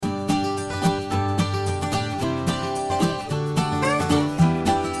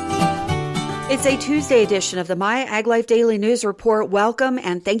It's a Tuesday edition of the My Ag Life Daily News Report. Welcome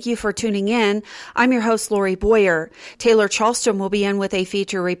and thank you for tuning in. I'm your host, Lori Boyer. Taylor Charleston will be in with a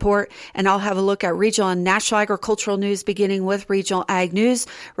feature report, and I'll have a look at regional and national agricultural news, beginning with Regional Ag News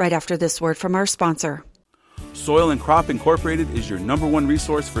right after this word from our sponsor. Soil and Crop Incorporated is your number one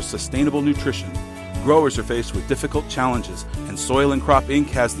resource for sustainable nutrition. Growers are faced with difficult challenges, and Soil and Crop Inc.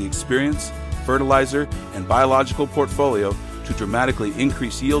 has the experience, fertilizer, and biological portfolio to dramatically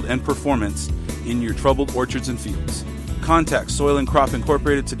increase yield and performance in your troubled orchards and fields. Contact Soil and Crop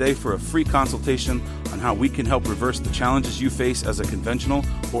Incorporated today for a free consultation on how we can help reverse the challenges you face as a conventional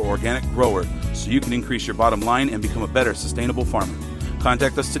or organic grower so you can increase your bottom line and become a better sustainable farmer.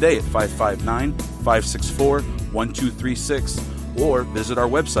 Contact us today at 559-564-1236 or visit our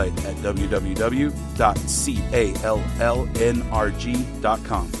website at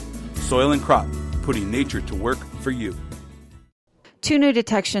www.callnrg.com. Soil and Crop, putting nature to work for you. 2 new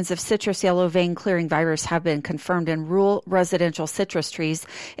detections of citrus yellow vein clearing virus have been confirmed in rural residential citrus trees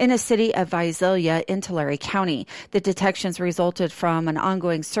in the city of Visalia in Tulare County. The detections resulted from an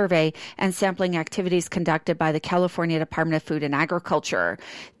ongoing survey and sampling activities conducted by the California Department of Food and Agriculture.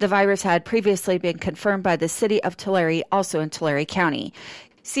 The virus had previously been confirmed by the city of Tulare, also in Tulare County.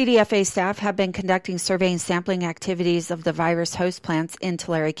 CDFA staff have been conducting survey and sampling activities of the virus host plants in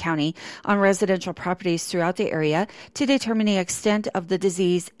Tulare County on residential properties throughout the area to determine the extent of the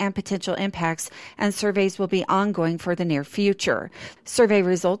disease and potential impacts, and surveys will be ongoing for the near future. Survey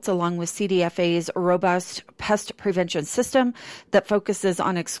results, along with CDFA's robust pest prevention system that focuses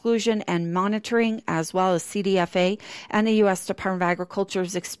on exclusion and monitoring, as well as CDFA and the U.S. Department of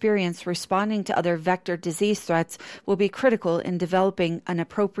Agriculture's experience responding to other vector disease threats, will be critical in developing an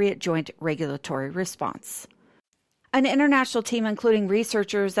appropriate joint regulatory response. An international team, including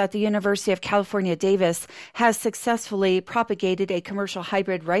researchers at the University of California, Davis, has successfully propagated a commercial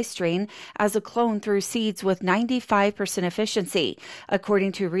hybrid rice strain as a clone through seeds with 95% efficiency.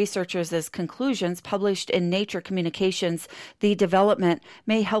 According to researchers' conclusions published in Nature Communications, the development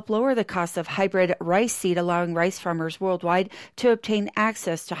may help lower the cost of hybrid rice seed, allowing rice farmers worldwide to obtain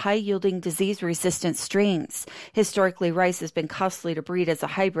access to high-yielding disease-resistant strains. Historically, rice has been costly to breed as a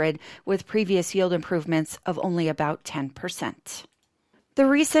hybrid, with previous yield improvements of only about 10%. The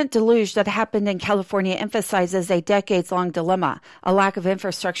recent deluge that happened in California emphasizes a decades-long dilemma, a lack of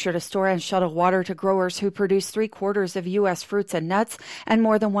infrastructure to store and shuttle water to growers who produce 3/4 of U.S. fruits and nuts and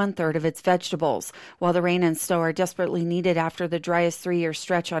more than 1/3 of its vegetables. While the rain and snow are desperately needed after the driest 3-year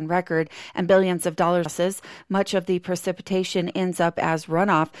stretch on record and billions of dollars losses, much of the precipitation ends up as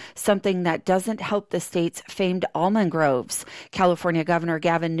runoff, something that doesn't help the state's famed almond groves. California Governor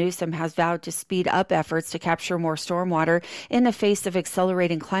Gavin Newsom has vowed to speed up efforts to capture more stormwater in the face of accelerating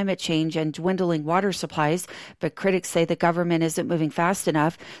climate change and dwindling water supplies, but critics say the government isn't moving fast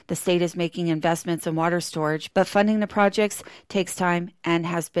enough. The state is making investments in water storage, but funding the projects takes time and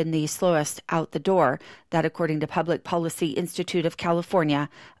has been the slowest out the door. That, according to Public Policy Institute of California,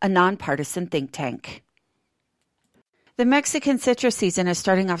 a nonpartisan think tank. The Mexican citrus season is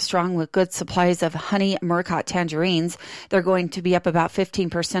starting off strong with good supplies of honey Murcott tangerines. They're going to be up about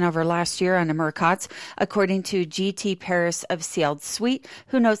 15% over last year on the Murcotts, according to G.T. Paris of Sealed Sweet,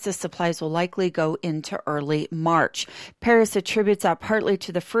 who notes the supplies will likely go into early March. Paris attributes that partly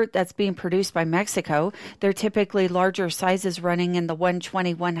to the fruit that's being produced by Mexico. They're typically larger sizes running in the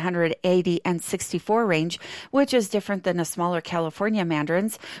 120, 180, and 64 range, which is different than the smaller California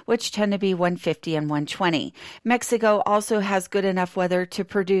mandarins, which tend to be 150 and 120. Mexico also has good enough weather to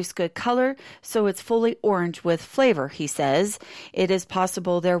produce good color, so it's fully orange with flavor, he says. It is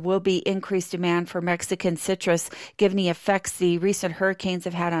possible there will be increased demand for Mexican citrus given the effects the recent hurricanes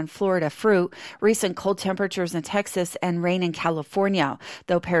have had on Florida fruit, recent cold temperatures in Texas, and rain in California,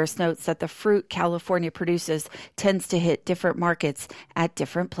 though Paris notes that the fruit California produces tends to hit different markets at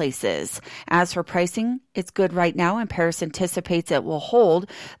different places. As for pricing, it's good right now, and Paris anticipates it will hold,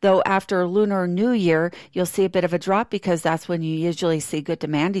 though after Lunar New Year, you'll see a bit of a drop because that's when you usually see good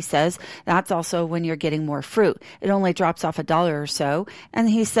demand, he says. That's also when you're getting more fruit. It only drops off $1 or so. And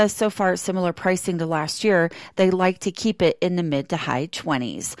he says so far similar pricing to last year. They like to keep it in the mid to high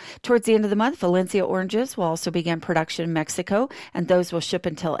 20s. Towards the end of the month, Valencia oranges will also begin production in Mexico, and those will ship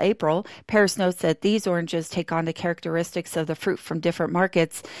until April. Paris notes that these oranges take on the characteristics of the fruit from different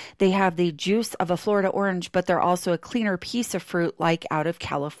markets. They have the juice of a Florida orange, but they're also a cleaner piece of fruit like out of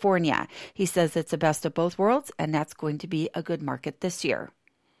California. He says it's the best of both worlds, and that's going to be a good market this year.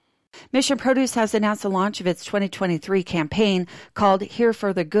 Mission Produce has announced the launch of its 2023 campaign called Here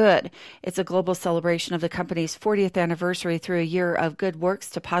for the Good. It's a global celebration of the company's 40th anniversary through a year of good works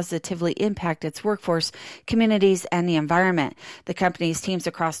to positively impact its workforce, communities, and the environment. The company's teams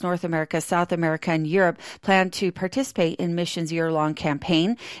across North America, South America, and Europe plan to participate in Mission's year-long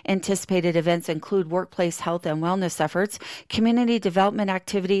campaign. Anticipated events include workplace health and wellness efforts, community development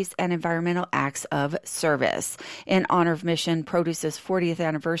activities, and environmental acts of service. In honor of Mission Produce's 40th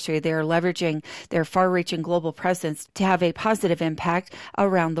anniversary, they are leveraging their far-reaching global presence to have a positive impact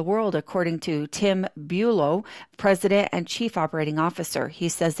around the world, according to Tim Bulow, President and Chief Operating Officer. He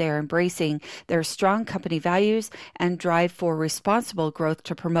says they are embracing their strong company values and drive for responsible growth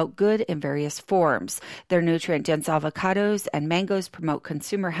to promote good in various forms. Their nutrient-dense avocados and mangoes promote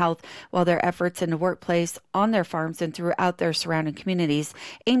consumer health, while their efforts in the workplace, on their farms, and throughout their surrounding communities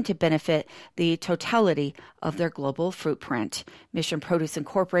aim to benefit the totality of their global footprint. Mission Produce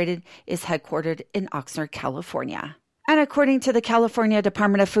Incorporated is headquartered in Oxnard, California. And according to the California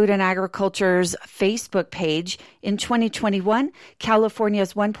Department of Food and Agriculture's Facebook page, in 2021,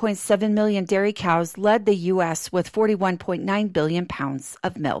 California's 1.7 million dairy cows led the U.S. with 41.9 billion pounds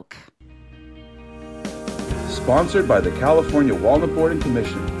of milk. Sponsored by the California Walnut Board and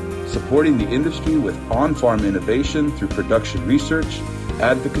Commission, supporting the industry with on-farm innovation through production research,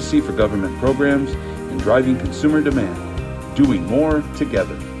 advocacy for government programs, and driving consumer demand. Doing more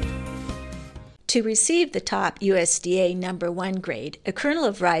together. To receive the top USDA number 1 grade, a kernel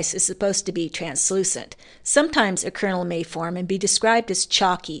of rice is supposed to be translucent. Sometimes a kernel may form and be described as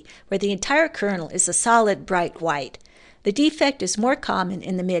chalky, where the entire kernel is a solid bright white. The defect is more common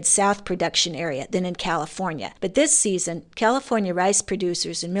in the Mid-South production area than in California, but this season, California rice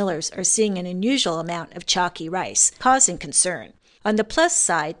producers and millers are seeing an unusual amount of chalky rice, causing concern. On the plus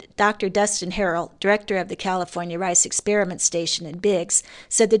side, Dr. Dustin Harrell, director of the California Rice Experiment Station in Biggs,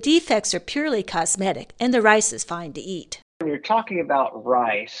 said the defects are purely cosmetic and the rice is fine to eat. When you're talking about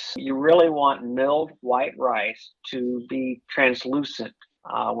rice, you really want milled white rice to be translucent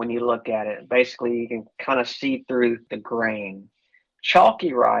when you look at it. Basically, you can kind of see through the grain.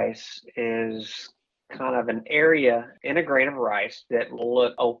 Chalky rice is kind of an area in a grain of rice that will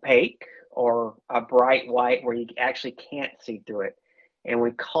look opaque or a bright white where you actually can't see through it. And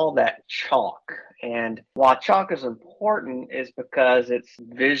we call that chalk. And why chalk is important is because it's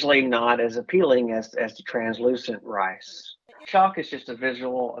visually not as appealing as the translucent rice. Chalk is just a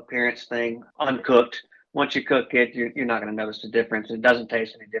visual appearance thing, uncooked. Once you cook it, you're not going to notice the difference. It doesn't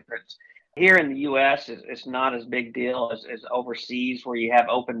taste any difference. Here in the U.S., it's not as big deal as overseas, where you have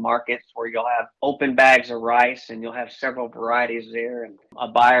open markets where you'll have open bags of rice and you'll have several varieties there. And a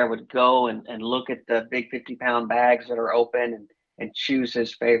buyer would go and look at the big 50-pound bags that are open and choose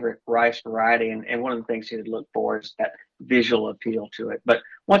his favorite rice variety. And one of the things he would look for is that visual appeal to it. But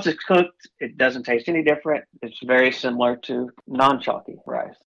once it's cooked, it doesn't taste any different. It's very similar to non-chalky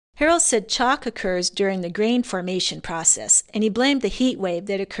rice. Harrell said chalk occurs during the grain formation process, and he blamed the heat wave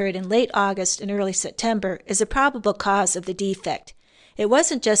that occurred in late August and early September as a probable cause of the defect. It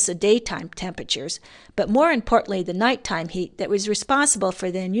wasn't just the daytime temperatures, but more importantly the nighttime heat that was responsible for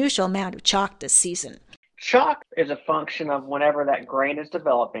the unusual amount of chalk this season. Chalk is a function of whenever that grain is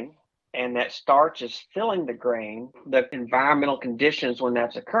developing and that starch is filling the grain, the environmental conditions when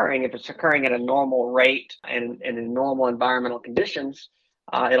that's occurring. If it's occurring at a normal rate and in normal environmental conditions,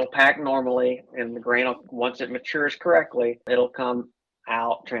 it'll pack normally, and the grain, once it matures correctly, it'll come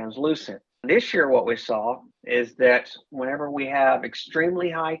out translucent. This year, what we saw is that whenever we have extremely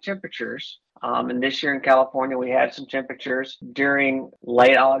high temperatures, and this year in California, we had some temperatures during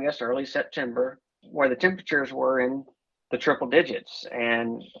late August, early September, where the temperatures were in the triple digits,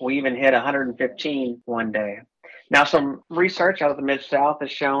 and we even hit 115 one day. Now, some research out of the Mid-South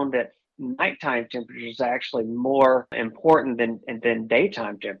has shown that nighttime temperatures is actually more important than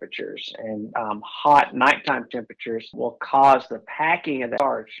daytime temperatures. And hot nighttime temperatures will cause the packing of the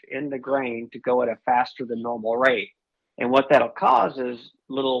starch in the grain to go at a faster than normal rate. And what that'll cause is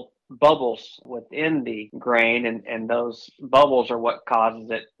little bubbles within the grain, and those bubbles are what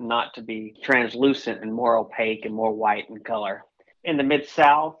causes it not to be translucent and more opaque and more white in color. In the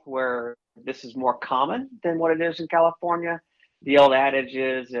Mid-South, where this is more common than what it is in California, the old adage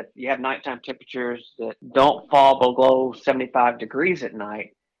is if you have nighttime temperatures that don't fall below 75 degrees at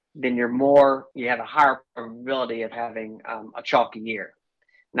night, then you have a higher probability of having a chalky year.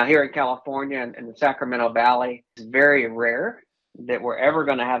 Now, here in California and the Sacramento Valley, it's very rare that we're ever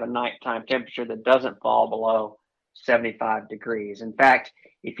going to have a nighttime temperature that doesn't fall below 75 degrees. In fact,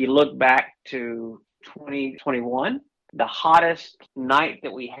 if you look back to 2021, the hottest night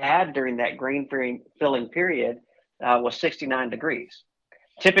that we had during that grain filling period was 69 degrees.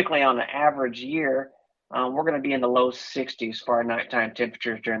 typically on an average year, we're going to be in the low 60s for our nighttime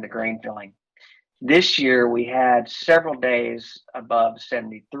temperatures during the grain filling. This year, we had several days above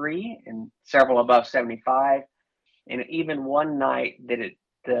 73 and several above 75, and even one night that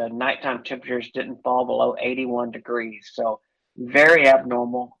the nighttime temperatures didn't fall below 81 degrees. So very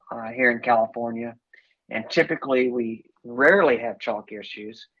abnormal here in California. And typically, we rarely have chalk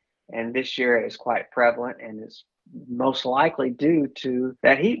issues, and this year it is quite prevalent, and it's most likely due to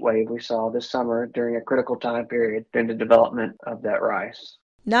that heat wave we saw this summer during a critical time period in the development of that rice.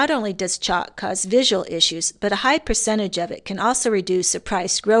 Not only does chalk cause visual issues, but a high percentage of it can also reduce the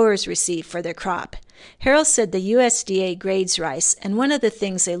price growers receive for their crop. Harold said the USDA grades rice, and one of the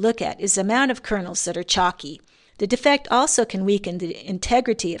things they look at is the amount of kernels that are chalky. The defect also can weaken the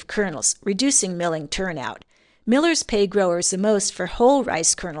integrity of kernels, reducing milling turnout. Millers pay growers the most for whole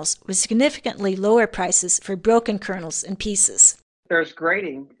rice kernels, with significantly lower prices for broken kernels and pieces. There's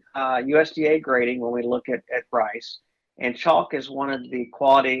grading, USDA grading, when we look at rice. And chalk is one of the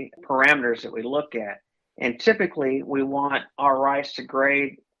quality parameters that we look at. And typically, we want our rice to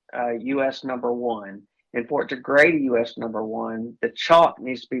grade US number 1. And for it to grade US number 1, the chalk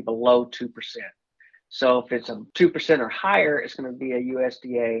needs to be below 2%. So if it's a 2% or higher, it's going to be a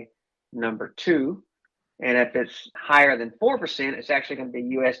USDA number 2. And if it's higher than 4%, it's actually going to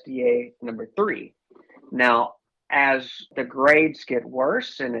be USDA number 3. Now, as the grades get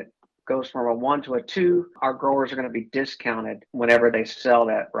worse and it goes from a 1 to a 2, our growers are going to be discounted whenever they sell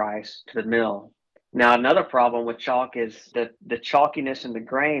that rice to the mill. Now, another problem with chalk is that the chalkiness in the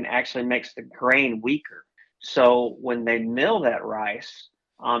grain actually makes the grain weaker. So when they mill that rice,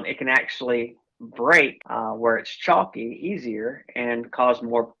 it can actually break where it's chalky easier and cause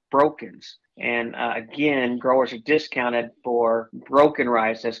more brokens. And again, growers are discounted for broken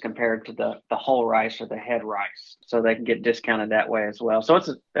rice as compared to the whole rice or the head rice. So they can get discounted that way as well. So it's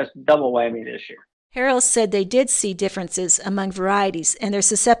a double whammy this year. Harold said they did see differences among varieties and their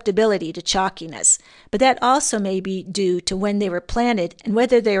susceptibility to chalkiness, but that also may be due to when they were planted and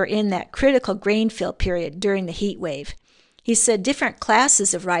whether they were in that critical grain fill period during the heat wave. He said different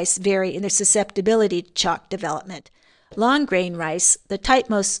classes of rice vary in their susceptibility to chalk development. Long grain rice, the type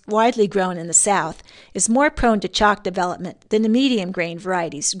most widely grown in the South, is more prone to chalk development than the medium grain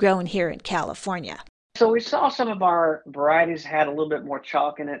varieties grown here in California. So we saw some of our varieties had a little bit more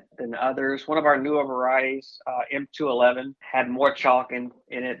chalk in it than others. One of our newer varieties, M211, had more chalk in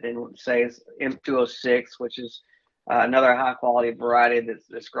it than, say, M206, which is another high-quality variety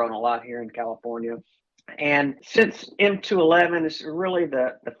that's grown a lot here in California. And since M211 is really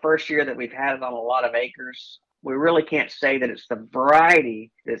the first year that we've had it on a lot of acres, we really can't say that it's the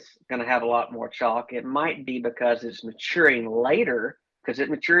variety that's going to have a lot more chalk. It might be because it's maturing later, because it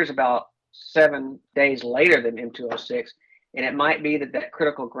matures about 7 days later than M206. And it might be that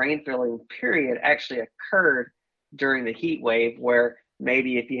critical grain filling period actually occurred during the heat wave, where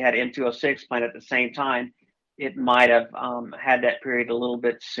maybe if you had M206 planted at the same time, it might have had that period a little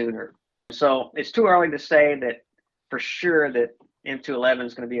bit sooner. So it's too early to say that for sure that M211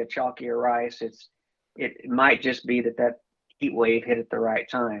 is going to be a chalkier rice. It might just be that heat wave hit at the right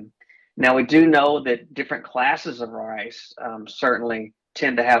time. Now, we do know that different classes of rice certainly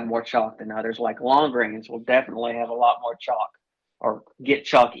tend to have more chalk than others. Like long grains will definitely have a lot more chalk or get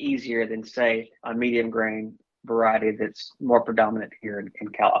chalk easier than, say, a medium grain variety that's more predominant here in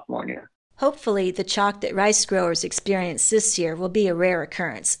California. Hopefully, the chalk that rice growers experience this year will be a rare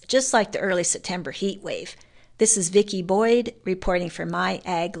occurrence, just like the early September heat wave. This is Vicki Boyd reporting for My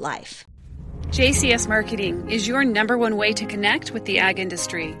Ag Life. JCS Marketing is your #1 way to connect with the ag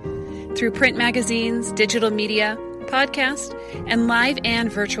industry. Through print magazines, digital media, podcast, and live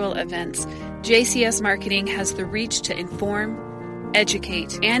and virtual events, JCS Marketing has the reach to inform,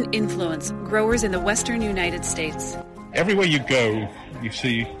 educate, and influence growers in the western United States. Everywhere you go, you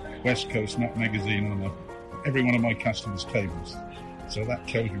see West Coast Nut Magazine on every one of my customers' tables. So that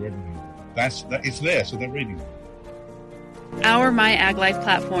tells you everything. It's there, so they're reading it. Our My Ag Life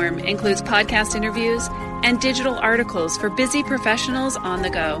platform includes podcast interviews and digital articles for busy professionals on the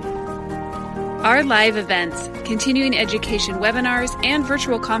go. Our live events, continuing education webinars, and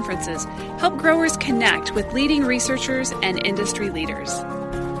virtual conferences help growers connect with leading researchers and industry leaders.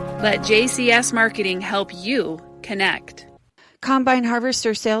 Let JCS Marketing help you connect. Combine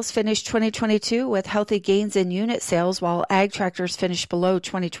harvester sales finished 2022 with healthy gains in unit sales, while ag tractors finished below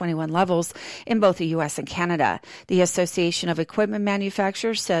 2021 levels in both the U.S. and Canada. The Association of Equipment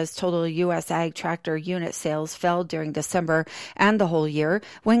Manufacturers says total U.S. ag tractor unit sales fell during December and the whole year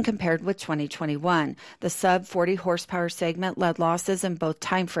when compared with 2021. The sub-40 horsepower segment led losses in both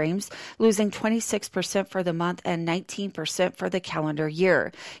timeframes, losing 26% for the month and 19% for the calendar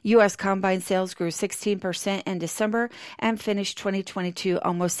year. U.S. combine sales grew 16% in December and finished 2022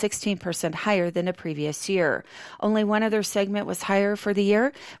 almost 16% higher than the previous year. Only one other segment was higher for the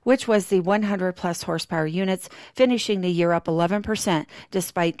year, which was the 100-plus horsepower units, finishing the year up 11%,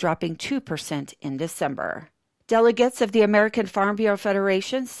 despite dropping 2% in December. Delegates of the American Farm Bureau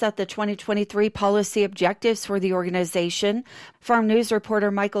Federation set the 2023 policy objectives for the organization. Farm News reporter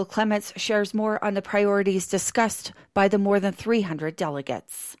Michael Clements shares more on the priorities discussed by the more than 300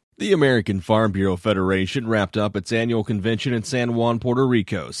 delegates. The American Farm Bureau Federation wrapped up its annual convention in San Juan, Puerto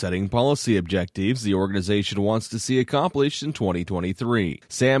Rico, setting policy objectives the organization wants to see accomplished in 2023.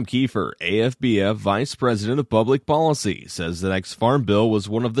 Sam Kiefer, AFBF Vice President of Public Policy, says the next Farm Bill was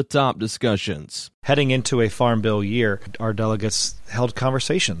one of the top discussions. Heading into a Farm Bill year, our delegates held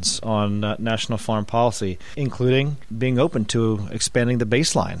conversations on national farm policy, including being open to expanding the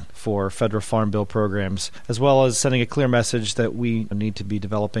baseline for federal Farm Bill programs, as well as sending a clear message that we need to be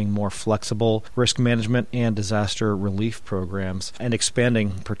developing more flexible risk management and disaster relief programs and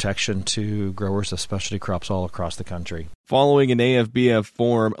expanding protection to growers of specialty crops all across the country. Following an AFBF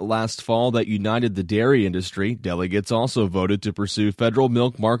forum last fall that united the dairy industry, delegates also voted to pursue federal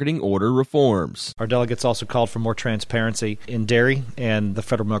milk marketing order reforms. Our delegates also called for more transparency in dairy and the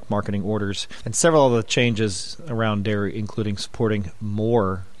federal milk marketing orders, and several of the changes around dairy, including supporting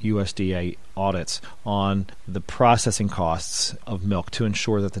more USDA audits on the processing costs of milk to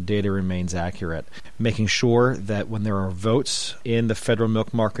ensure that the data remains accurate, making sure that when there are votes in the federal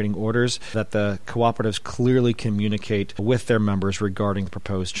milk marketing orders, that the cooperatives clearly communicate with their members regarding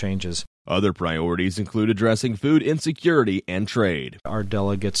proposed changes. Other priorities include addressing food insecurity and trade. Our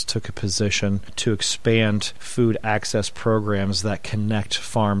delegates took a position to expand food access programs that connect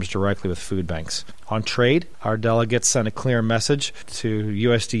farms directly with food banks. On trade, our delegates sent a clear message to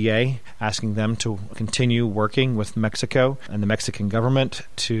USDA asking them to continue working with Mexico and the Mexican government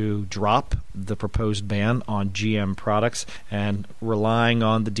to drop the proposed ban on GM products and relying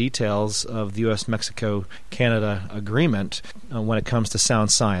on the details of the U.S.-Mexico-Canada agreement when it comes to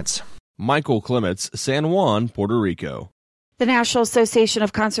sound science. Michael Clements, San Juan, Puerto Rico. The National Association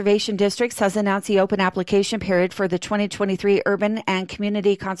of Conservation Districts has announced the open application period for the 2023 Urban and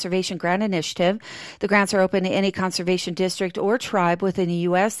Community Conservation Grant Initiative. The grants are open to any conservation district or tribe within the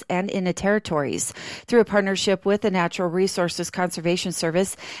U.S. and in the territories. Through a partnership with the Natural Resources Conservation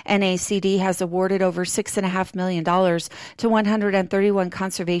Service, NACD has awarded over $6.5 million to 131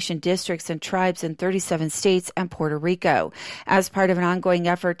 conservation districts and tribes in 37 states and Puerto Rico. As part of an ongoing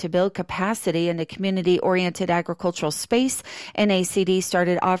effort to build capacity in the community-oriented agricultural space, NACD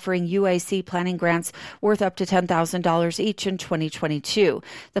started offering UAC planning grants worth up to $10,000 each in 2022.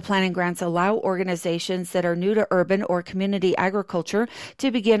 The planning grants allow organizations that are new to urban or community agriculture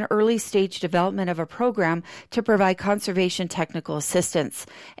to begin early-stage development of a program to provide conservation technical assistance.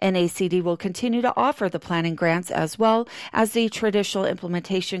 NACD will continue to offer the planning grants as well as the traditional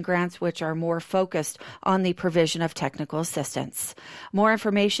implementation grants, which are more focused on the provision of technical assistance. More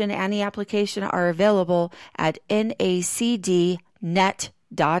information and the application are available at nacdnet.org.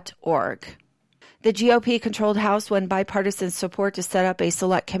 The GOP-controlled House won bipartisan support to set up a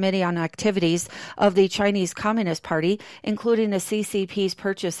select committee on activities of the Chinese Communist Party, including the CCP's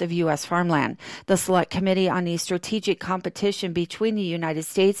purchase of U.S. farmland. The Select Committee on the Strategic Competition between the United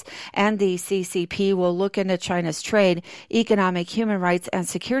States and the CCP will look into China's trade, economic, human rights, and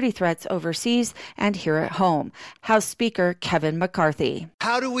security threats overseas and here at home. House Speaker Kevin McCarthy.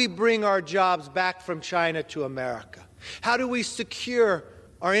 How do we bring our jobs back from China to America? How do we secure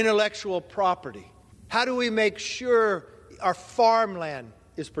our intellectual property? How do we make sure our farmland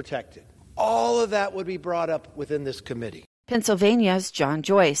is protected? All of that would be brought up within this committee. Pennsylvania's John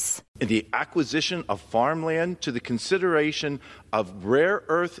Joyce. In the acquisition of farmland to the consideration of rare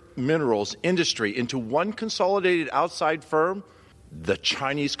earth minerals industry into one consolidated outside firm, the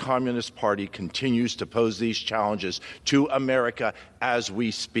Chinese Communist Party continues to pose these challenges to America as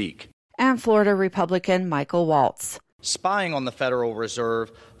we speak. And Florida Republican Michael Waltz. Spying on the Federal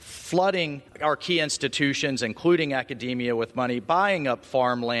Reserve, flooding our key institutions, including academia, with money, buying up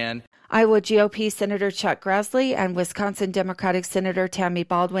farmland. Iowa GOP Senator Chuck Grassley and Wisconsin Democratic Senator Tammy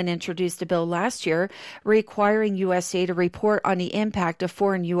Baldwin introduced a bill last year requiring USDA to report on the impact of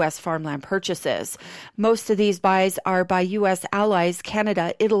foreign U.S. farmland purchases. Most of these buys are by U.S. allies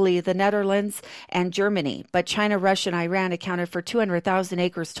Canada, Italy, the Netherlands, and Germany. But China, Russia, and Iran accounted for 200,000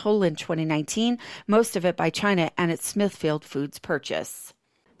 acres total in 2019, most of it by China and its Smithfield Foods purchase.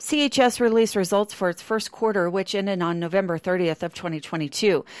 CHS released results for its first quarter, which ended on November 30th of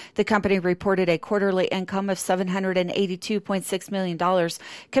 2022. The company reported a quarterly income of $782.6 million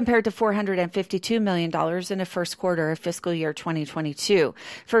compared to $452 million in the first quarter of fiscal year 2022.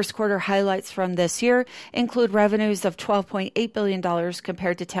 First quarter highlights from this year include revenues of $12.8 billion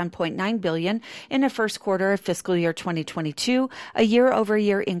compared to $10.9 billion in the first quarter of fiscal year 2022, a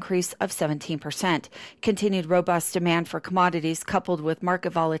year-over-year increase of 17%. Continued robust demand for commodities coupled with market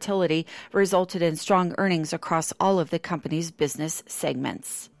volatility resulted in strong earnings across all of the company's business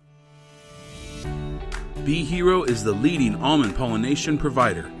segments. Bee Hero is the leading almond pollination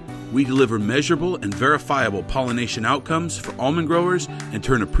provider. We deliver measurable and verifiable pollination outcomes for almond growers and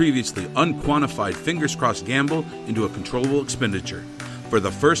turn a previously unquantified fingers-crossed gamble into a controllable expenditure. For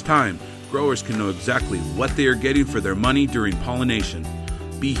the first time, growers can know exactly what they are getting for their money during pollination.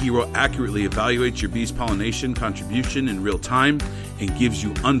 Bee Hero accurately evaluates your bee's pollination contribution in real time and gives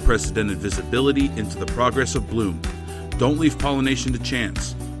you unprecedented visibility into the progress of bloom. Don't leave pollination to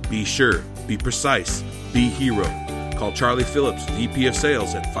chance. Be sure, be precise, Bee Hero. Call Charlie Phillips, VP of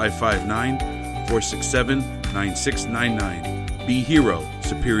Sales at 559-467-9699. Bee Hero,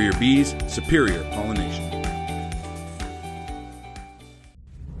 superior bees, superior pollination.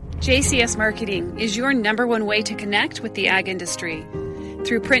 JCS Marketing is your number one way to connect with the ag industry.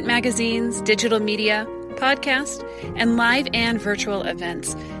 Through print magazines, digital media, podcast, and live and virtual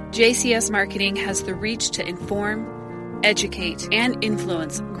events, JCS Marketing has the reach to inform, educate, and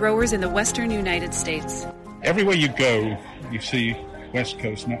influence growers in the western United States. Everywhere you go, you see West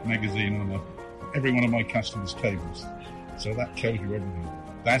Coast Nut Magazine on every one of my customers' tables. So that tells you everything.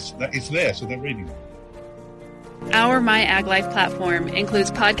 It's there, so they're reading it. Our My Ag Life platform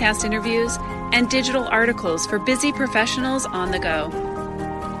includes podcast interviews and digital articles for busy professionals on the go.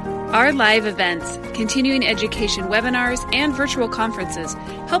 Our live events, continuing education webinars, and virtual conferences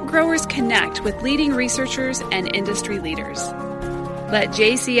help growers connect with leading researchers and industry leaders. Let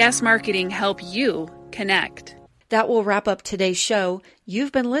JCS Marketing help you connect. That will wrap up today's show.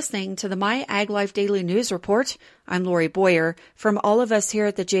 You've been listening to the My Ag Life Daily News Report. I'm Lori Boyer. From all of us here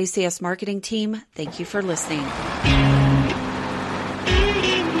at the JCS Marketing team, thank you for listening.